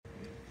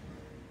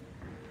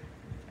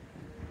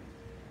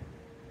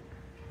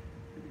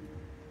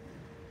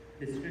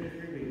The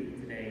scripture reading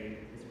today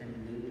is from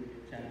Luke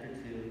chapter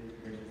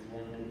 2, verses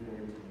 1 through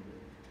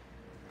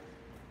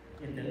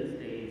 14. In those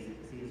days,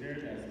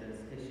 Caesar Augustus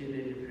issued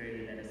a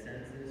decree that a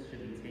census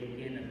should be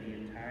taken of the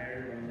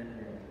entire Roman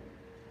world.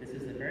 This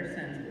was the first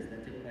census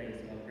that took place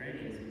while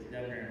Quirinius was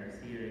governor of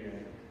Syria,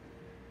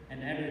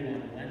 and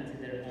everyone went to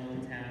their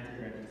own town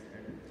to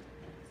register.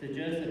 So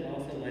Joseph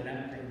also went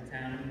up from the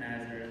town of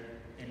Nazareth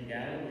in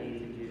Galilee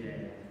to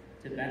Judea,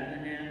 to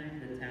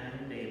Bethlehem, the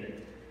town of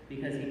David,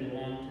 because he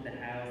belonged to the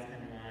house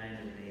and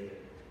line of David.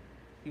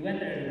 He went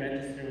there to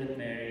register with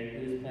Mary,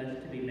 who was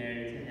pledged to be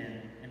married to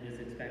him and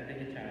was expecting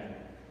a child.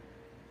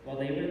 While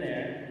they were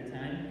there, the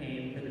time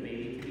came for the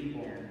baby to be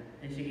born,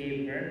 and she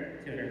gave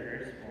birth to her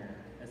firstborn,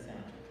 a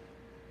son.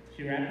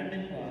 She wrapped him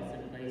in cloths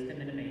and placed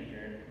him in a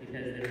manger,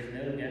 because there was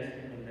no guest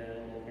room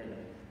available for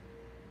them.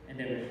 And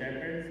there were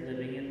shepherds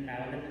living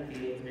out in the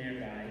fields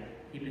nearby,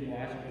 keeping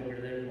watch over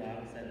their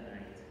flocks at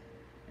night.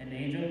 An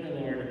angel of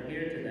the Lord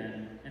appeared to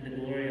them, and the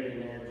glory of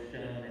the Lord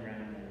shone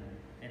around them,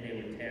 and they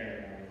were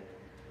terrified.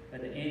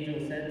 But the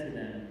angel said to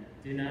them,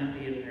 "Do not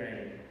be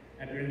afraid.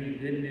 I bring you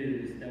good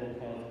news that will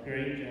cause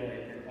great joy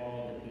for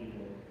all the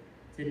people.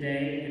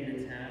 Today, in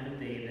the town of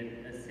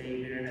David, a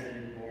Savior has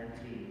been born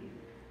to you.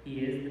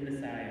 He is the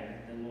Messiah,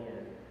 the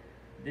Lord.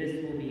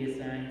 This will be a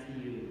sign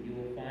to you. You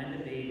will find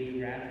the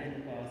baby wrapped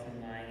in cloths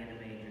and lying in a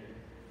manger."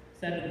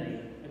 Suddenly,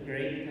 a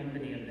great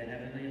company of the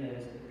heavenly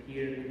host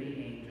appeared with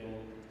the angel,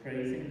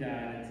 praising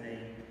God and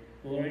saying,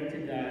 "Glory to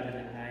God in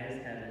the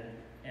highest heaven,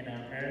 and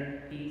on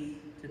earth peace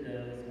to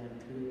those on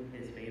whom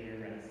his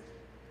favor rests."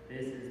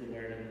 This is the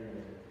word of the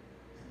Lord.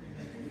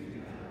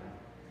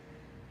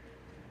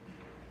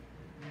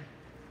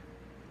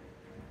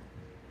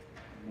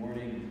 Good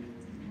morning.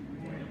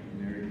 Good morning.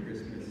 Merry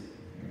Christmas.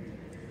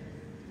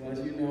 Well,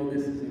 as you know,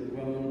 this is a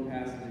well-known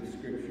passage of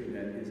Scripture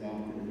that is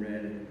often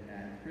read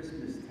at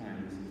Christmas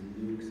time. This is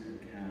Luke's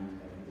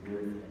account of the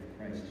birth of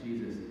Christ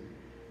Jesus.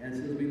 And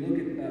so as we look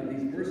at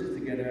these verses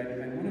together,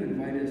 I want to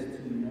invite us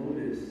to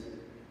notice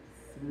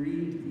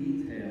three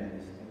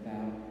details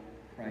about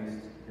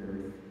Christ's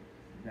birth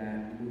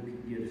that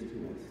Luke gives to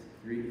us.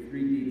 Three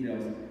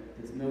details.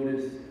 Let's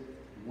notice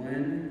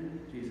when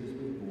Jesus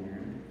was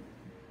born.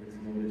 Let's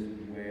notice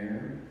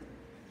where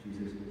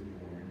Jesus was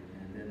born.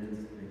 And then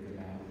let's think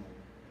about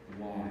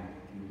why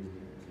he was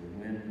born. So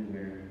when,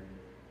 where,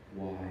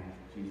 why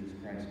Jesus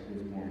Christ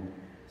was born.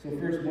 So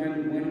first,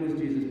 when was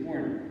Jesus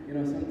born? You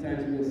know,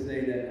 sometimes we'll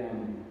say that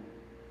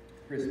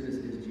Christmas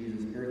is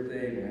Jesus'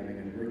 birthday. We're having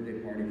a birthday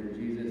party for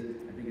Jesus.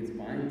 I think it's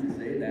fine to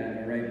say that,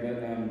 all right? But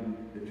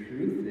the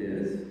truth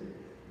is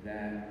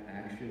that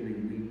actually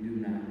we do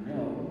not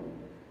know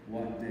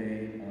what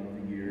day of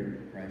the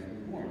year Christ was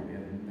born. We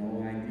have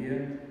no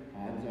idea.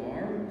 Odds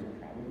are it was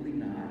probably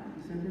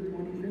not December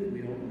 25th.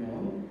 We don't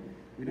know.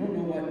 We don't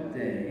know what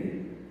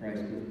day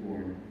Christ was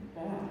born,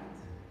 but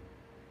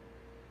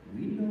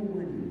we know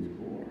when he was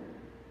born.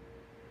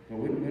 So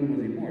when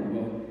was he born?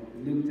 Well,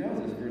 Luke tells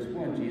us, verse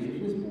 1,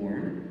 Jesus was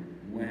born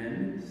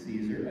when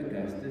Caesar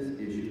Augustus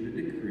issued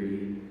a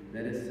decree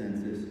that a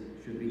census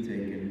should be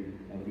taken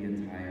of the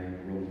entire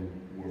Roman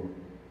world.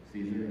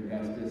 Caesar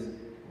Augustus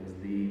was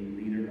the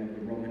leader of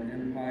the Roman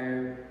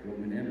Empire.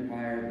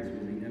 This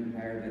was the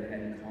empire that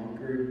had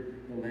conquered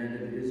the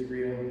land of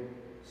Israel.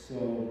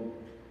 So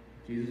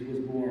Jesus was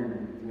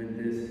born when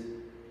this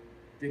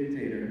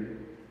dictator,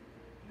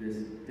 this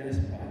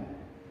despot,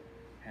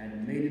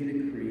 had made a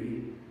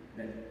decree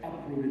that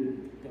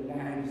uprooted the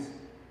lives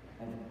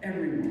of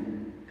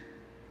everyone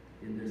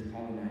in this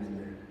colonized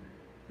land.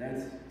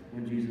 That's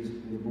when Jesus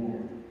was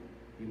born.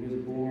 He was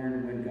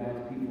born when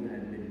God's people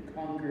had been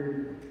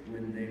conquered,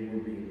 when they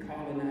were being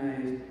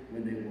colonized,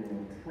 when they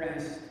were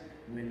oppressed,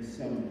 when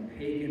some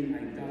pagan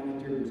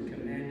idolater was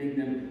commanding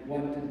them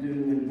what to do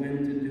and when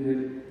to do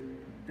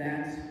it.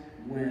 That's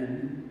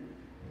when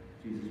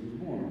Jesus was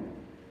born.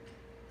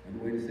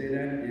 Another way to say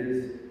that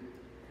is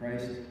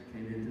Christ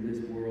came into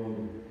this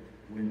world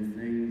when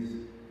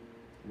things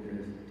were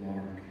as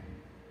dark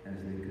as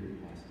they could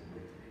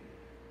possibly be.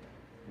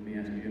 Let me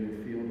ask you,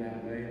 ever feel that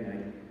way?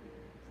 Like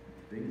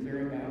things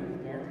are about as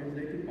dark as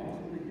they could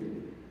possibly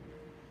be?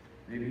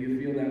 Maybe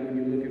you feel that when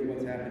you look at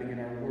what's happening in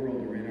our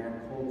world or in our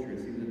culture.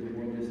 It seems that the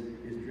world is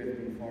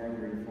drifting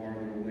farther and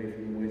farther away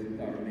from the ways of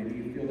God. Or maybe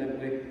you feel that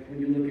way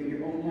when you look at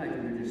your own life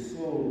and there are just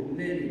so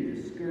many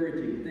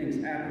discouraging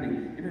things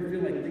happening. You ever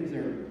feel like things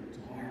are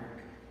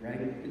dark, right?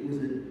 It was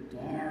a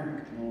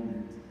dark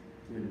moment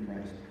when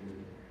Christ was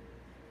born.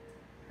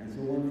 And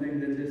so one thing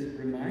that this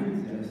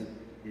reminds us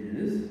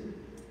is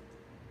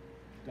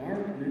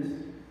darkness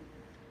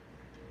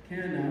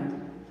cannot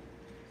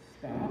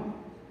stop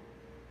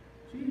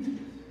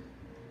Jesus.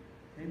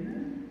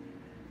 Amen?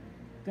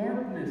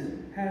 Darkness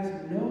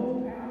has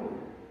no power.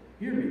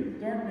 Hear me.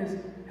 Darkness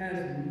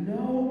has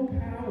no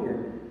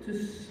power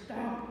to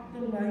stop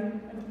the light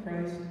of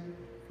Christ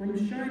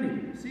from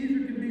shining.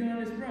 Caesar can be on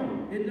his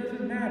throne. It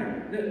doesn't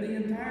matter. The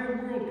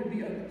entire world can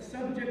be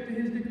subject to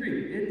his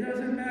decree. It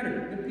doesn't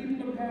matter. The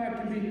people of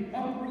God can be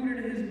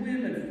uprooted at his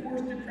whim and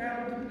forced to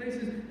travel to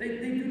places they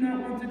do not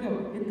want to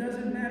go. It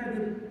doesn't matter.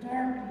 The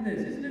darkness,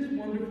 isn't this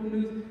wonderful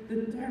news?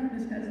 The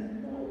darkness has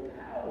no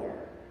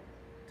power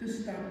to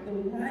stop the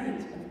light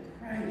of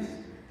Christ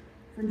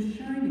from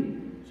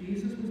shining.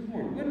 Jesus was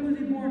born. When was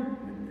he born?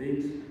 When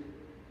things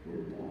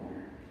were dark.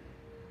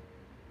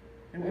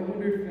 And I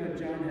wonder if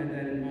John had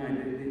that in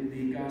mind.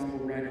 The gospel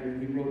writer, when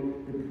he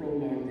wrote the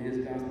prologue to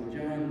his gospel,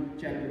 John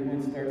chapter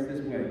 1 starts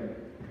this way.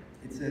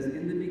 It says,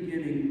 in the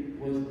beginning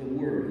was the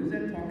Word. Who's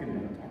that talking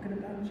about? Talking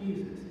about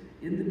Jesus.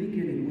 In the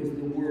beginning was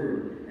the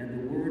Word, and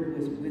the Word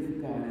was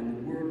with God, and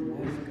the Word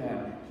was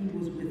God. He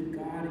was with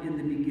God in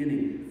the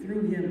beginning.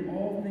 Through him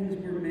all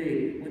things were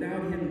made.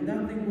 Without him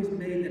nothing was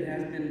made that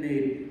has been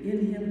made.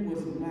 In him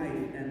was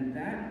life, and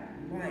that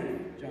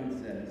life, John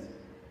says,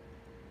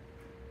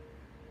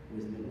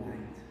 was the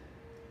light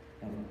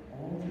of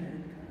all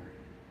mankind.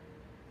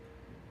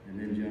 And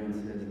then John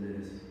says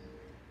this,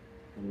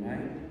 the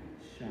light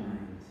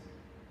shines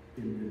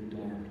in the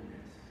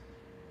darkness,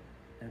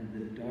 and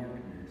the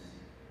darkness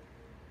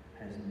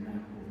has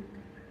not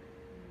overcome it.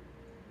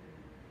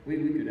 We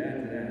could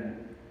add to that,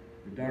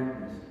 the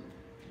darkness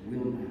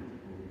will not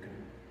overcome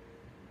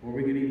it. Or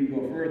we could even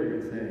go further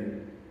and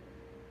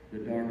say,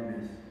 the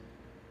darkness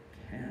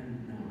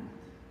cannot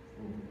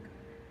overcome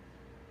it.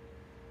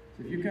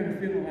 So if you're kind of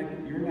feeling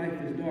like your life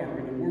is dark,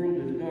 or the world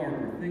is dark,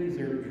 or things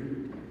are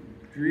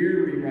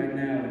dreary right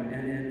now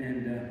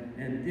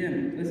and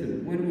dim.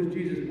 Listen, when was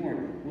Jesus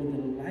born? Well,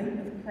 the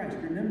light of Christ,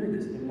 remember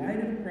this, the light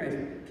of Christ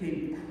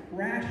came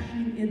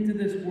crashing into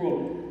this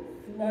world,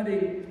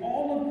 flooding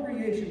all of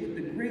creation with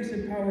the grace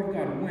and power of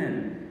God.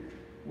 When?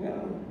 Well,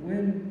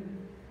 when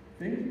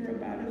things were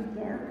about as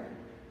dark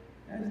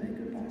as they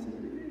could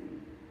possibly be.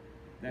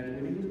 That's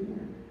when he was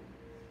born.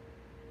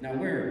 Now,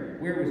 where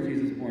was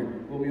Jesus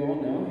born? Well, we all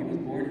know he was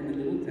born in the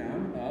little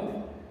town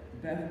of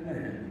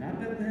Bethlehem. Not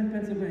Bethlehem,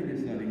 Pennsylvania,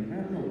 sonny.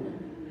 No.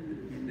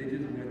 They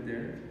just went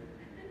there.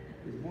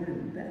 He was born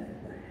in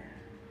Bethlehem,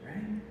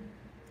 right?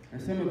 Now,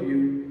 some of you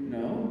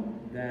know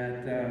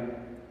that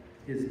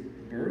his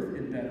birth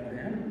in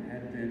Bethlehem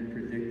had been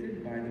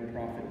predicted by the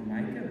prophet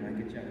Micah.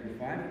 Micah chapter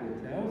 5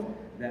 foretells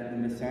that the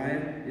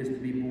Messiah is to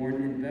be born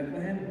in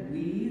Bethlehem.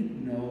 We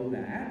know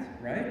that,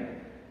 right?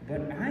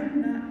 But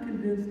I'm not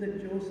convinced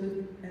that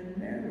Joseph and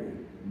Mary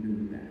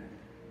knew that.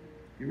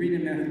 You read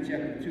in Matthew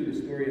chapter 2 the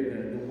story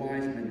of the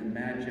wise men, the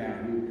Magi,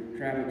 who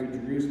traveled to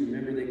Jerusalem.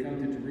 Remember, they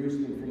come to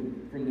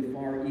Jerusalem from the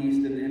far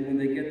east, and when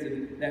they get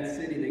to that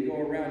city, they go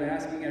around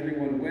asking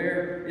everyone,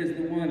 where is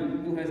the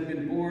one who has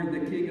been born,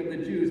 the King of the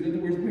Jews? In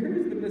other words, where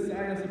is the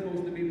Messiah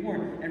supposed to be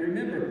born? And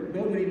remember,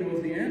 nobody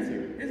knows the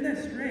answer. Isn't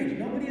that strange?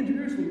 Nobody in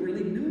Jerusalem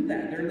really knew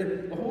that.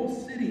 The whole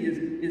city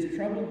is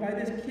troubled by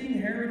this. King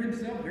Herod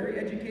himself, very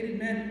educated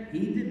man,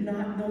 he did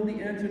not know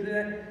the answer to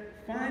that.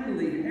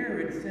 Finally,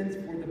 Herod sends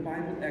for the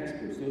Bible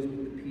experts, those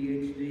with the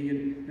PhD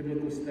in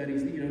biblical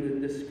studies,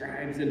 the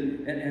scribes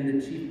and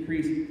the chief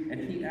priests,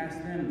 and he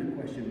asks them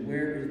the question,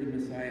 where is the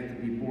Messiah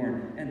to be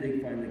born? And they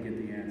finally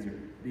get the answer.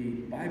 The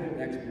Bible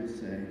experts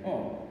say,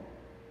 oh,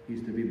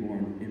 he's to be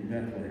born in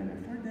Bethlehem.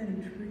 I find that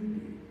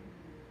intriguing.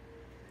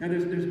 Now,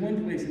 there's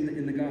one place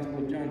in the Gospel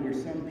of John where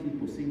some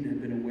people seem to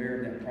have been aware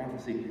of that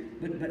prophecy.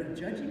 But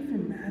judging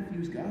from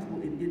Matthew's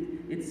Gospel,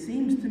 it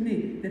seems to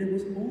me that it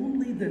was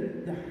only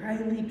the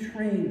highly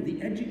trained,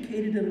 the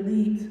educated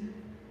elite,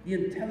 the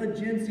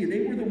intelligentsia.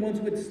 They were the ones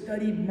who had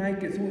studied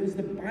Micah. So it was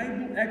the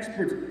Bible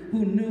experts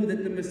who knew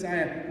that the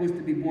Messiah was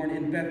to be born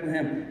in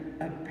Bethlehem.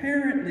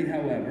 Apparently,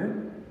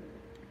 however,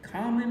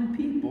 common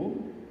people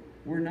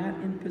were not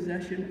in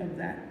possession of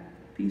that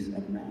piece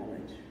of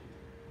knowledge.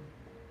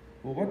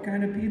 Well, what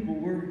kind of people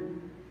were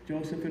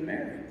Joseph and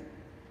Mary?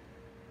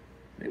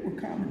 They were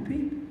common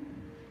people,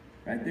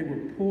 right? They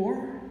were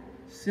poor,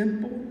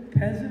 simple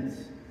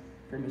peasants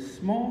from a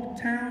small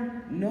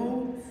town,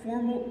 no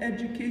formal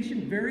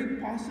education. Very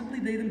possibly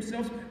they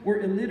themselves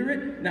were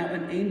illiterate. Now,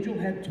 an angel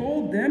had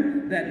told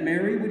them that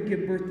Mary would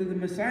give birth to the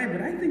Messiah,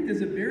 but I think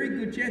there's a very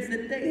good chance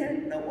that they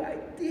had no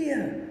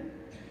idea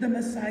the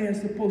Messiah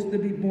is supposed to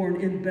be born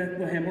in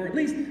Bethlehem, or at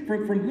least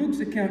from Luke's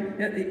account,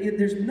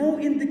 there's no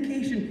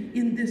indication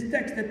in this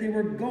text that they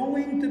were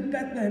going to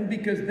Bethlehem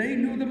because they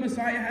knew the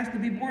Messiah has to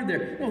be born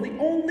there. No, the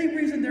only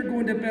reason they're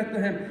going to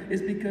Bethlehem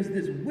is because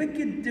this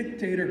wicked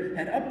dictator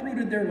had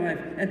uprooted their life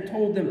and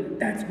told them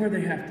that's where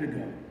they have to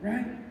go,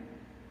 right?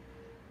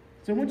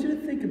 So I want you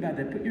to think about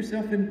that. Put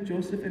yourself in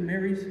Joseph and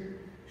Mary's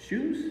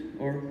shoes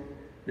or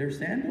their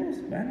sandals.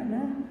 I don't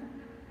know.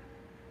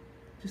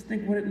 Just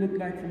think what it looked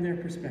like from their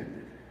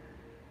perspective.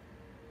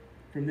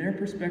 From their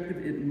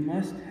perspective, it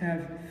must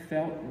have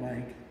felt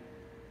like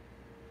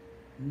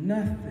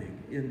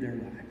nothing in their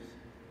lives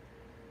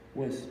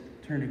was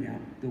turning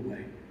out the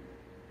way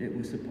it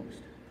was supposed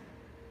to.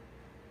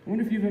 I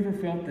wonder if you've ever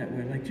felt that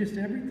way, like just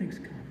everything's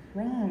come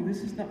wrong.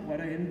 This is not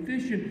what I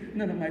envisioned.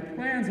 None of my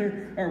plans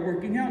are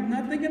working out.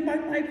 Nothing in my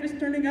life is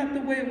turning out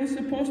the way it was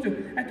supposed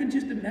to. I can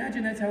just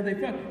imagine that's how they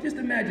felt. Just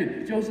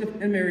imagine Joseph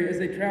and Mary as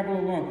they travel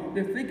along.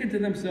 They're thinking to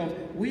themselves,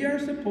 we are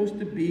supposed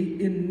to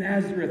be in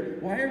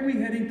Nazareth. Why are we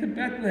heading to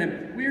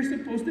Bethlehem? We are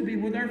supposed to be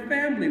with our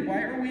family.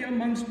 Why are we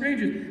among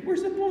strangers? We're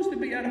supposed to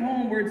be at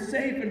home where it's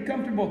safe and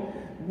comfortable.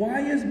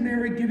 Why is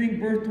Mary giving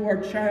birth to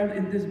our child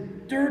in this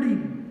dirty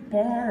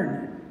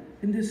barn,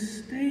 in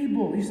this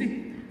stable? You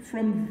see,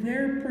 from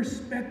their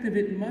perspective,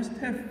 it must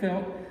have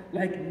felt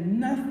like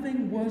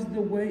nothing was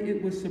the way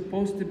it was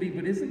supposed to be.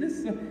 But isn't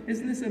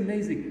this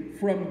amazing?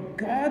 From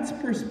God's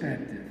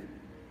perspective,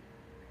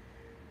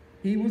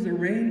 he was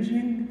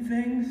arranging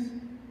things,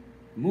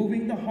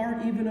 moving the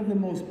heart even of the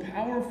most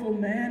powerful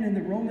man in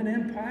the Roman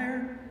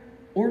Empire,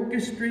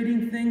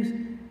 orchestrating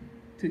things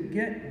to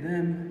get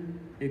them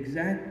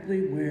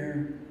exactly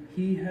where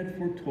he had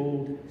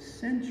foretold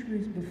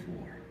centuries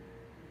before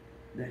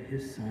that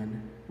his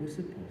son was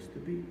supposed to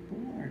be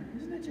born.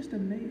 Isn't that just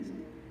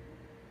amazing?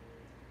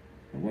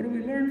 And what do we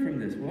learn from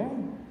this?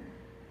 Well,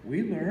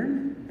 we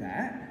learn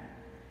that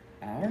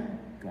our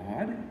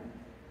God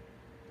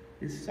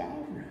is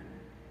sovereign.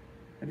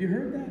 Have you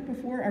heard that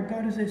before? Our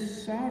God is a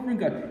sovereign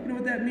God. You know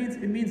what that means?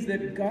 It means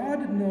that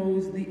God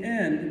knows the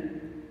end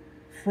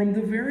from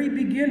the very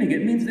beginning.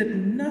 It means that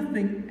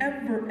nothing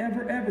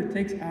ever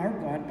takes our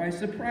God by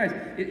surprise.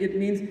 It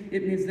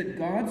means that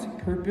God's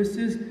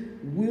purposes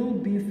will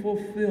be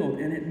fulfilled,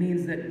 and it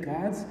means that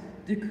God's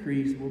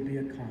decrees will be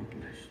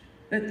accomplished.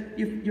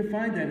 You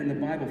find that in the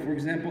Bible. For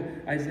example,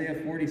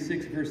 Isaiah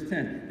 46, verse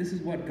 10. This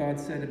is what God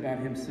said about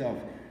himself.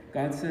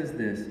 God says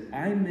this,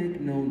 I make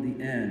known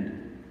the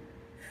end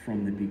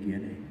from the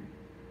beginning.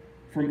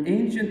 From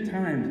ancient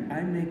times,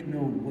 I make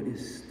known what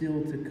is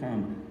still to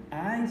come.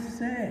 I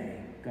say,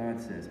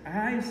 God says,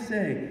 I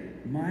say,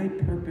 my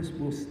purpose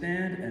will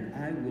stand and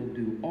I will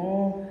do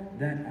all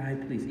that I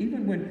please.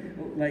 Even when,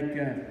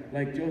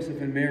 like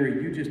Joseph and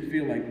Mary, you just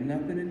feel like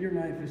nothing in your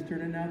life is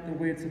turning out the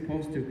way it's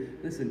supposed to.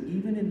 Listen,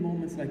 even in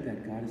moments like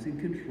that, God is in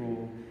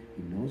control.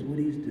 He knows what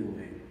he's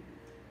doing.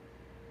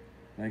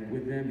 Like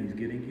with them, he's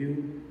getting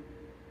you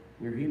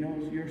where he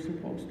knows you're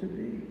supposed to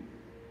be.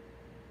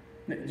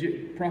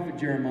 Prophet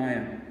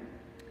Jeremiah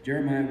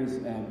was,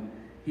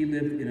 he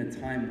lived in a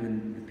time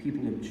when the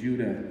people of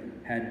Judah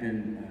had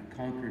been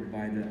conquered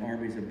by the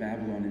armies of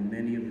Babylon, and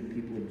many of the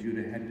people of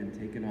Judah had been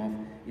taken off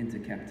into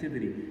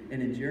captivity.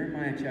 And in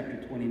Jeremiah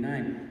chapter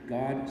 29,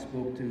 God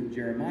spoke to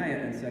Jeremiah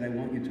and said, I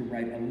want you to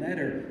write a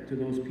letter to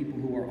those people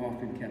who are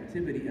off in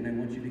captivity, and I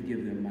want you to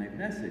give them my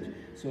message.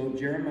 So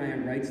Jeremiah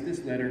writes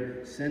this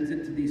letter, sends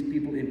it to these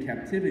people in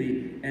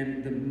captivity,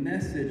 and the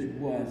message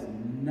was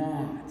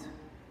not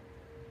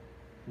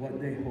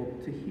what they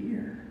hoped to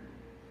hear.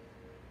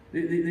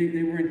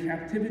 They were in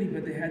captivity,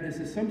 but they had this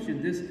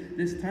assumption,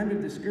 this time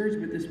of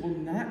discouragement, this will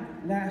not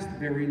last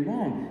very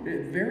long.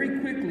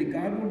 Very quickly,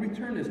 God will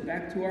return us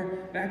back to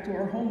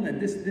our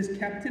homeland. This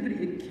captivity,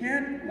 it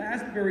can't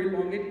last very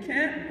long. It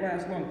can't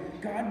last long.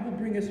 God will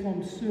bring us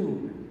home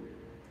soon.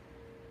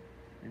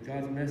 And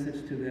God's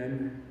message to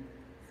them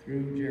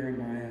through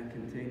Jeremiah,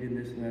 contained in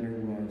this letter,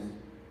 was,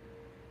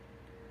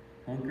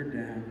 hunker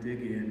down,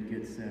 dig in,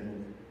 get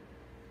settled.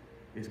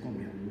 It's going to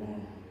be a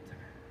long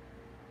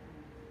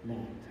time.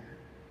 Long time.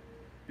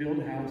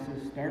 Build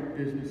houses, start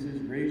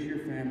businesses, raise your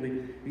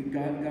family.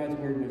 God's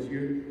word was,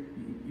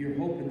 you're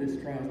hoping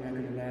this trial is not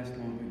going to last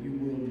long, but you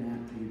will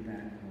not be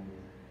back home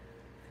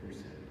for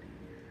 70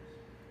 years.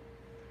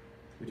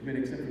 Which meant,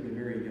 except for the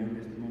very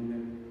youngest among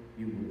them,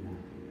 you will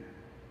not be back.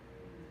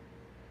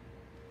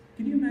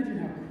 Can you imagine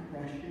how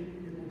crushing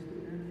it must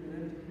have been for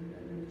them to do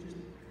that? It was just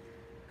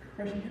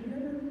crushing.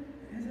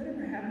 Has that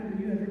ever happened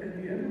to you? Have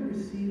you ever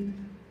received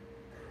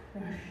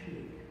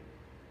crushing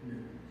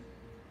news?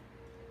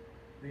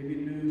 Maybe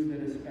news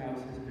that a spouse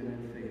has been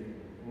unfaithful,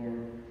 or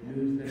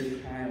news that a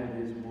child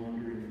is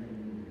wandering from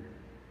the Lord.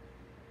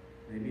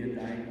 Maybe a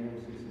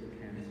diagnosis of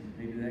cancer.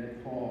 Maybe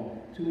that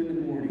call 2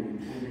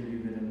 a.m. informing you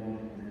that a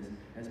loved one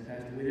has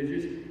passed away.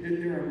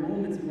 There are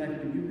moments in life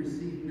when you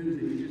receive news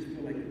and you just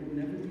feel like it will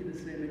never be the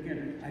same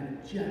again.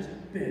 I've just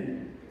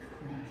been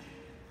crushed.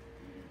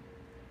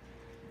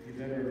 If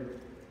you've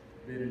ever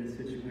been in a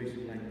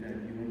situation like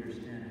that, you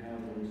understand how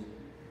those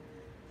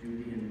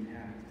Judean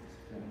Catholics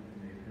felt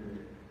when they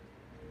heard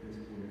this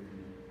word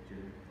from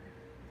Jeremiah.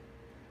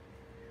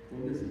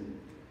 Well, listen,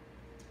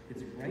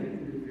 it's right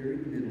in the very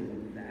middle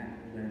of that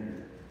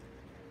letter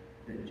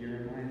that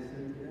Jeremiah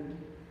sent to them,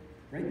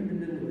 right in the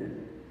middle of that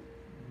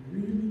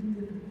really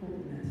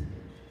difficult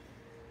message,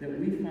 that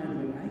we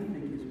find what I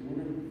think is one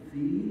of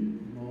the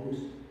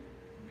most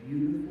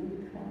beautiful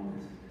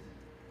promises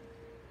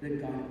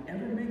that God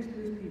ever makes to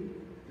his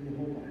people in the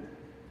whole Bible.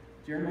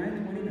 Jeremiah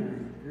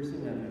 29, verse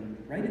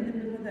 11, right in the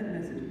middle of that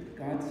message,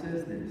 God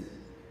says this,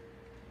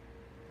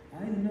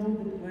 I know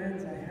the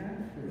plans I have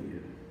for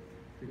you,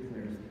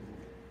 declares the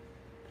Lord.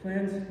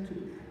 Plans to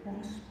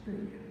prosper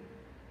you,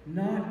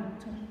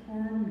 not to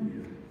harm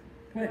you.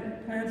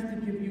 Plans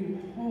to give you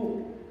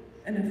hope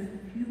and a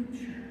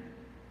future.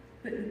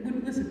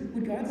 Listen,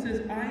 when God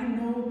says, I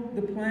know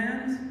the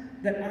plans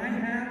that I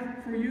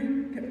have for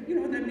you, you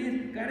know what that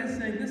means? God is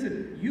saying,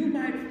 listen, you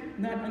might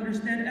not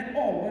understand at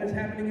all what is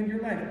happening in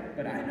your life,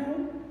 but I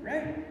know,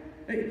 right?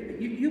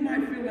 You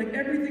might feel like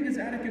everything is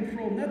out of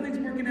control, nothing's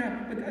working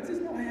out, but God says,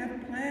 no, I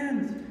have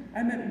plans.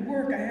 I'm at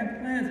work, I have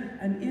plans.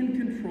 I'm in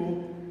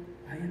control.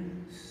 I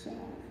am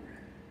sovereign.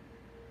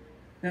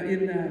 Now,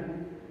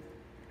 in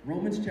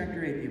Romans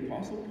chapter 8, the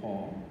Apostle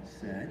Paul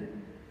said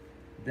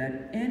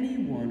that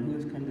anyone who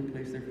has come to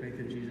place their faith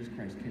in Jesus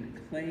Christ can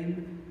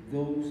claim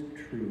those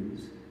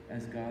truths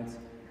as God's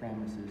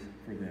promises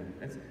for them.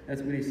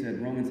 That's what he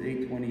said, Romans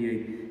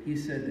 8:28. He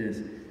said this.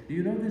 Do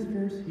you know this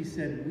verse? He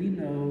said, we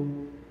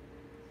know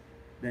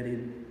that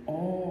in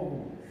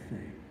all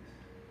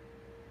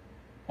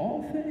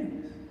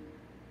things,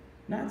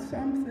 not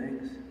some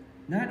things,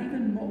 not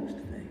even most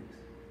things,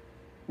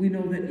 we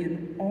know that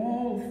in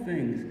all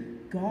things,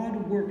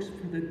 God works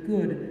for the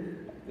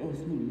good of those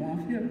who love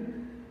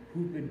him,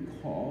 who've been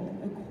called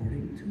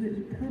according to his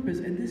purpose.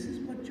 And this is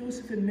what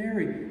Joseph and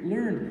Mary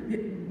learned.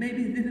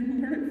 Maybe they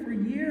didn't learn it for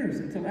years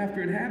until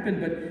after it happened,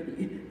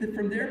 but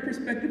from their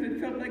perspective, it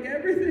felt like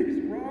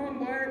everything's wrong.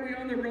 Why are we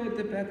on the road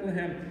to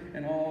Bethlehem?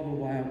 And all the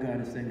while,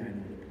 God is saying, I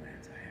know the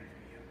plans I have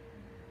for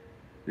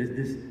you.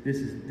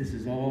 This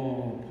is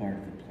all part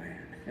of the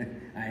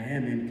plan. I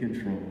am in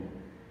control,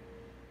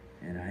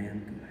 and I am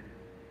good.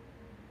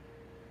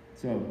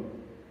 So,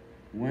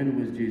 when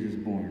was Jesus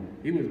born?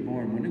 He was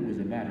born when it was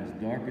about as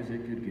dark as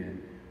it could get.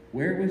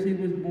 Where was he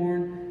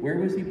born? Where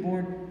was he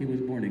born? He was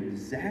born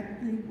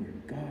exactly where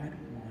God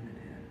wanted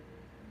him.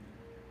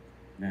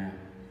 Now,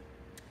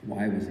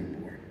 why was he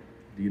born?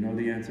 Do you know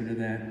the answer to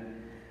that?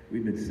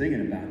 We've been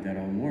singing about that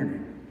all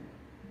morning.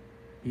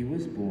 He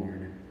was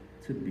born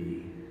to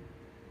be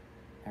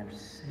our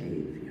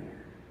Savior.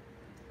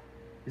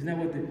 Isn't that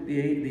what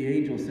the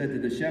angel said to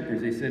the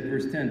shepherds? They said,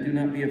 verse 10, do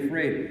not be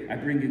afraid. I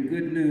bring you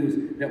good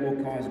news that will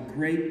cause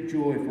great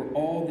joy for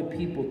all the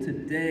people.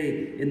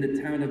 Today, in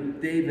the town of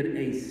David,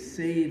 a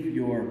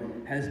Savior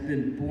has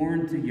been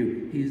born to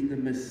you. He's the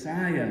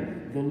Messiah,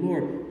 the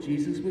Lord.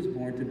 Jesus was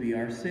born to be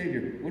our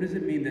Savior. What does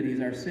it mean that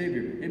he's our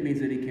Savior? It means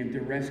that he came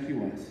to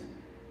rescue us.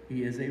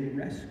 He is a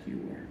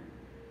rescuer.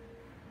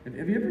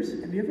 Have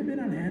you ever been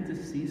on hand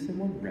to see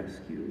someone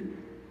rescued?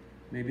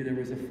 Maybe there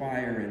was a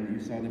fire and you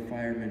saw the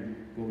firemen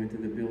go into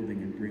the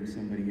building and bring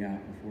somebody out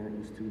before it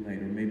was too late.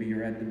 Or maybe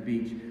you're at the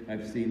beach.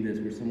 I've seen this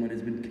where someone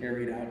has been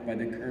carried out by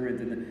the current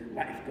and the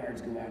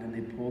lifeguards go out and they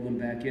pull them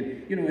back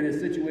in. You know, in a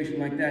situation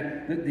like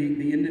that,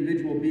 the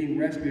individual being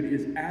rescued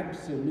is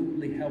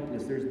absolutely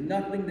helpless. There's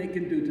nothing they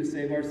can do to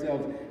save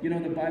ourselves. You know,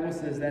 the Bible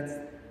says that's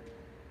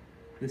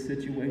the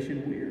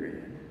situation we're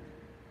in.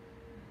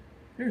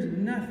 There's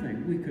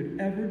nothing we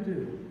could ever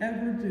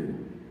do,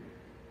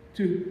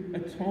 to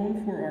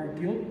atone for our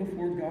guilt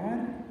before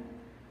God,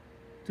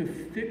 to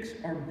fix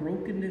our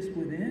brokenness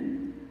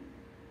within,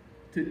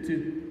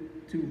 to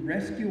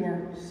rescue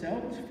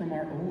ourselves from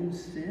our own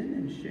sin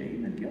and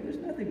shame and guilt. There's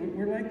nothing.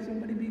 We're like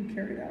somebody being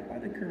carried out by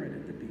the current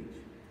at the beach.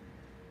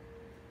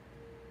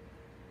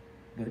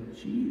 But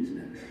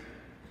Jesus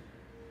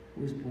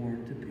was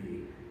born to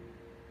be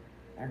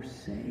our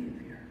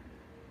Savior.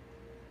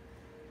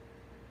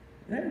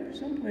 There are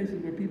some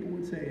places where people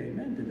would say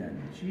amen to that.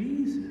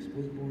 Jesus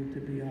was born to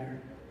be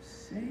our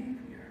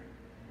Savior.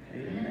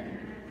 Amen.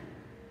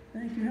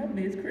 Thank you. Help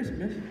me. It's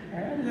Christmas.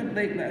 I was up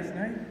late last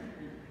night.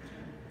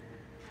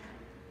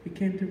 He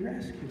came to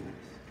rescue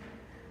us,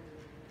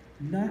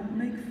 not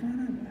make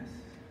fun of us.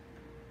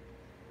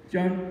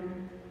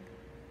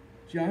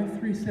 John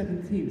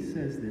 3:17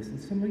 says this,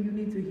 and some of you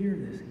need to hear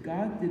this.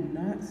 God did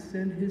not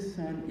send his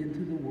Son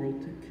into the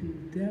world to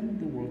condemn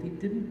the world. He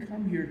didn't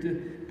come here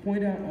to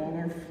point out all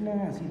our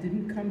flaws. He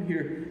didn't come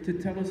here to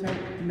tell us how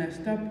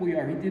messed up we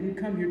are. He didn't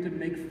come here to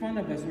make fun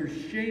of us or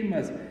shame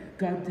us.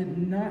 God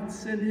did not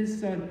send his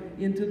Son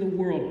into the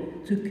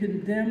world to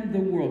condemn the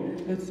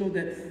world, but so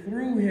that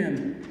through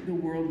him the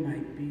world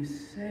might be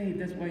saved.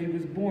 That's why he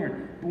was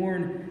born.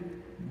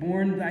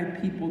 Born thy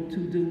people to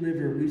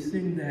deliver. We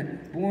sing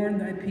that. Born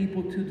thy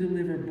people to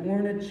deliver.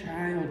 Born a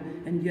child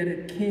and yet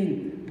a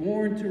king.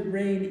 Born to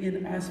reign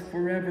in us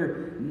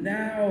forever.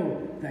 Now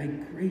thy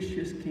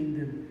gracious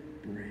kingdom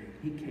bring.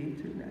 He came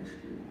to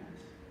rescue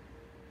us.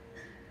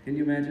 Can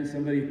you imagine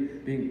somebody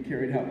being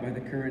carried out by the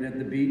current at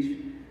the beach?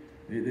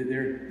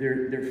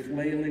 They're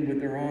flailing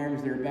with their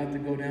arms. They're about to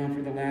go down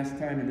for the last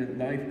time, and the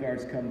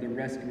lifeguards come, the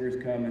rescuers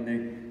come,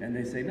 and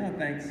they say, "No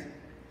thanks.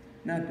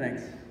 No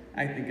thanks.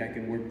 I think I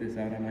can work this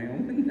out on my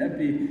own." Wouldn't that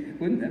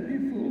be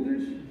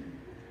foolish?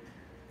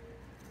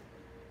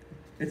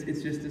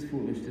 It's just as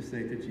foolish to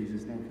say to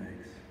Jesus, "No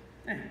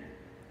thanks.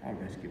 I'll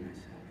rescue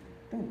myself."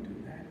 Don't do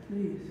that,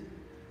 please.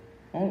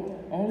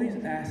 All he's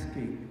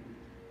asking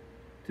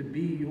to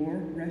be your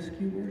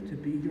rescuer, to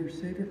be your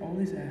Savior, all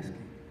he's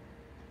asking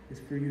is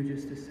for you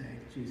just to say,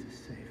 "Jesus,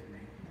 save me.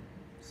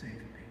 Save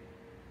me.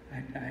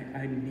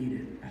 I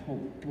need it. Oh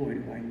boy,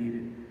 do I need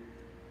it."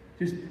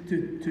 Just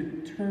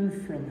to turn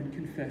from and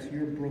confess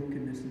your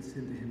brokenness and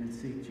sin to him and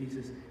say,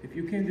 "Jesus, if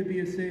you came to be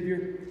a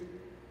Savior,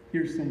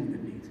 here's someone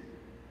that needs it.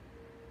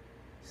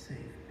 save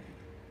me.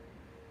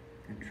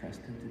 And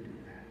trust him to do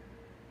that.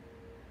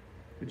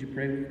 Would you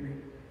pray with me?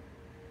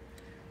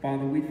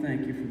 Father, we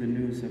thank you for the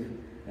news of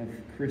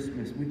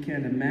Christmas. We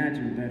can't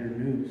imagine better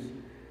news,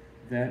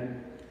 that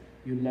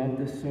you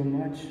loved us so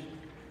much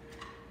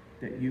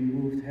that you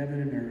moved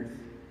heaven and earth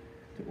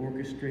to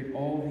orchestrate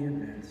all the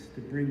events,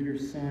 to bring your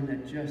Son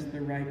at just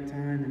the right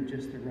time and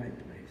just the right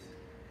place,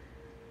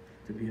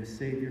 to be a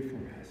Savior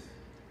for us.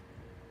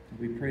 And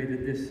we pray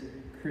that this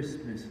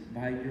Christmas,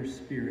 by your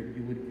Spirit,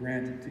 you would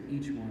grant it to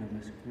each one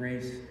of us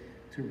grace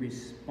to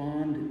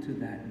respond to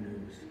that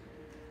news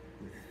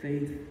with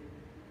faith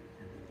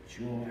and with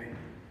joy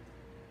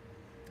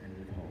and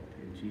with hope.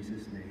 In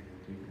Jesus' name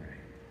we pray.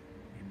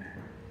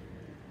 Amen.